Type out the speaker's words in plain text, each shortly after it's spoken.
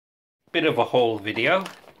bit of a haul video.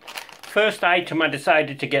 First item, I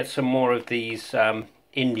decided to get some more of these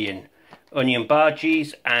Indian onion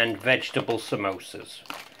bhajis and vegetable samosas.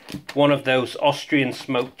 One of those Austrian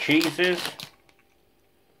smoked cheeses.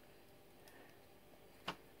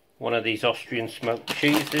 One of these Austrian smoked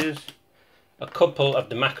cheeses. A couple of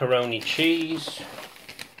the macaroni cheese.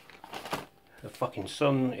 The fucking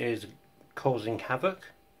sun is causing havoc.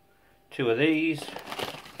 Two of these.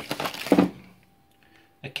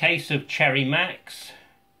 A case of Cherry Max.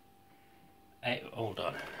 Hold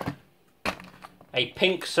on. A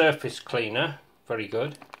pink surface cleaner. Very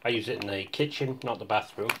good. I use it in the kitchen, not the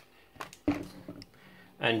bathroom.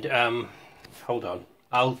 And hold on.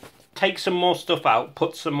 I'll take some more stuff out,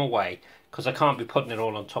 put some away, because I can't be putting it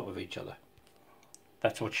all on top of each other.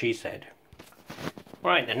 That's what she said.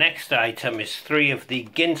 Right, the next item is 3 of the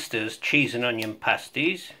Ginsters cheese and onion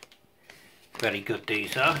pasties. Very good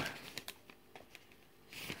these are.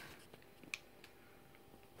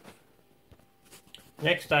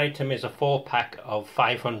 Next item is a 4-pack of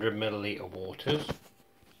 500ml waters.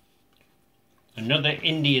 Another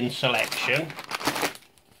Indian selection.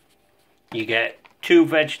 You get 2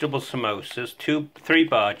 vegetable samosas, 3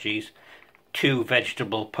 bhajis, 2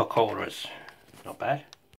 vegetable pakoras. Not bad.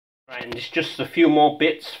 Right, and it's just a few more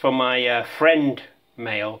bits for my friend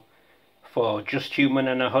mail for Just Human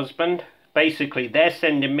and her husband. Basically, they're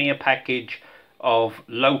sending me a package of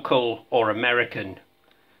local or American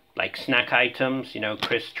like snack items, you know,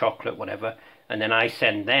 crisp, chocolate, whatever, and then I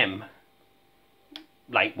send them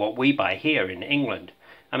like what we buy here in England.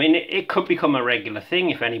 I mean, it could become a regular thing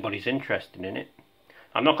if anybody's interested in it.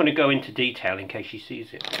 I'm not going to go into detail in case she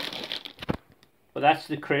sees it. But that's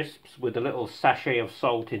the crisps with a little sachet of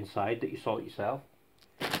salt inside that you salt yourself.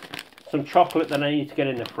 Some chocolate that I need to get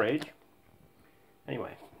in the fridge.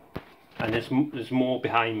 Anyway, and there's more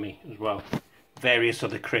behind me as well. Various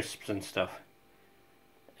other crisps and stuff.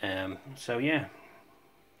 So yeah,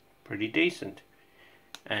 pretty decent.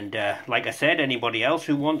 And like I said, anybody else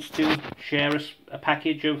who wants to share a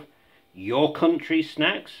package of your country's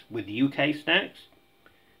snacks with UK snacks,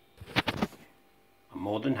 I'm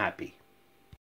more than happy.